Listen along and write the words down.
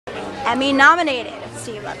Emmy nominated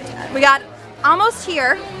Steve Levitan. We got almost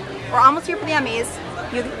here. We're almost here for the Emmys.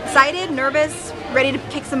 You excited, nervous, ready to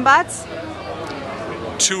kick some butts?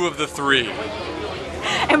 2 of the 3.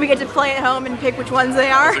 And we get to play at home and pick which ones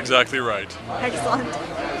they are? That's exactly right. Excellent.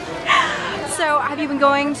 So, have you been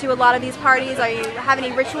going to a lot of these parties? Are you have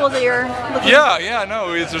any rituals that you're looking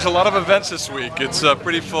There's a lot of events this week. It's a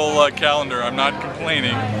pretty full calendar. I'm not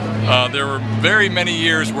complaining. There were very many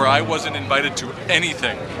years where I wasn't invited to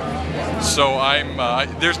anything. So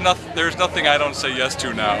there's nothing I don't say yes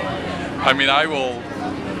to now. I mean, I will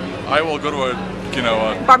go to a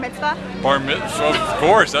bar mitzvah? Bar mitzvah, of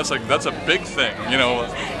course. That's a big thing. You know,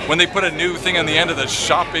 when they put a new thing on the end of the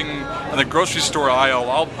shopping on the grocery store aisle,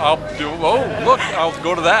 I'll do. Oh, look, I'll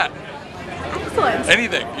go to that. Excellent.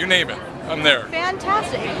 Anything, you name it, I'm there.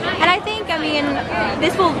 Fantastic. And I think,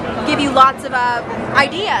 this will give you lots of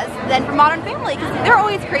ideas then for Modern Family, because there are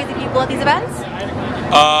always crazy people at these events.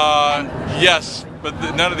 Yes, but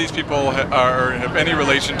none of these people have any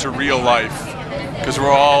relation to real life, because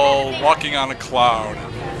we're all walking on a cloud.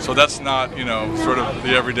 So that's not, sort of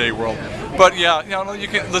the everyday world. But yeah, you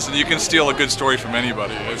can steal a good story from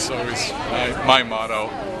anybody. It's always my motto.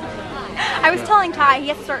 I was telling Ty he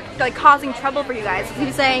has to start causing trouble for you guys. He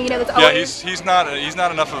was saying, there's always... Yeah,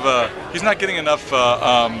 he's not getting enough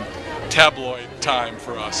tabloid time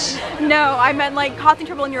for us. No, I meant causing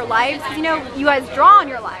trouble in your lives. You guys draw on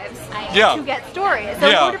your lives to get stories. So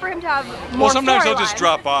in order for him to have more sometimes he'll just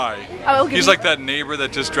drop by. Oh, he's like that neighbor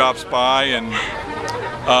that just drops by and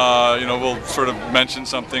we'll sort of mention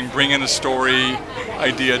something, bring in a story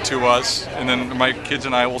idea to us, and then my kids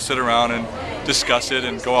and I will sit around and discuss it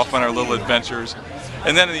and go off on our little adventures.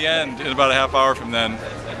 And then in the end, in about a half hour from then,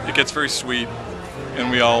 it gets very sweet and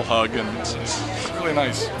we all hug, and it's really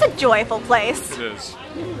nice. It's a joyful place. It is.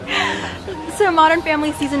 So Modern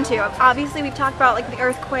Family Season 2, obviously we've talked about the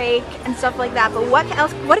earthquake and stuff like that, but what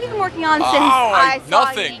else, what have you been working on since I saw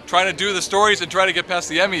nothing. you? Trying to do the stories and try to get past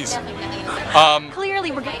the Emmys.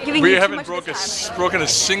 Clearly we're giving you too much of the time. broken a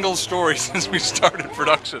single story since we started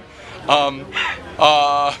production.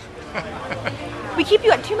 We keep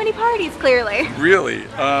you at too many parties, clearly. Really?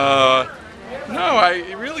 No,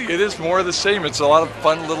 it is more of the same. It's a lot of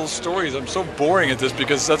fun little stories. I'm so boring at this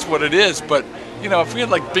because that's what it is, but if we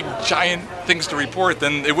had big giant things to report,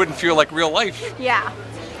 then it wouldn't feel like real life. Yeah.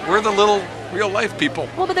 We're the little real life people.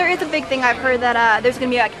 Well, but there is a big thing. I've heard that there's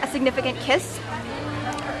going to be a significant kiss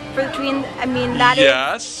between,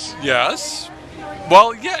 Yes.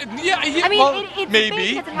 Well, yeah. It's maybe, big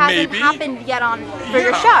because it hasn't happened yet for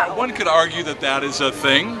your show. One could argue that is a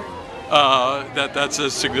thing. That's a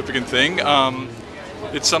significant thing.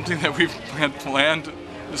 It's something that we've planned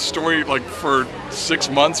the story for 6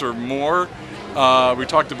 months or more. We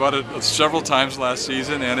talked about it several times last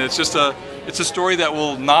season, and it's a story that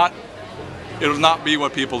will not be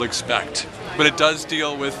what people expect. But it does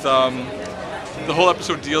deal with the whole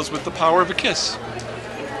episode deals with the power of a kiss.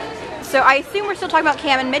 So I assume we're still talking about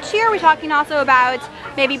Cam and Mitch here. We're talking also about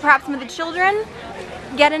maybe perhaps some of the children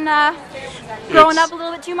getting growing up a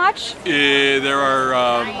little bit too much. There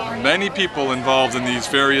are many people involved in these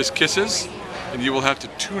various kisses, and you will have to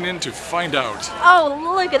tune in to find out. Oh,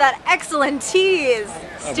 look at that excellent tease.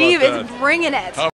 Steve is bringing it.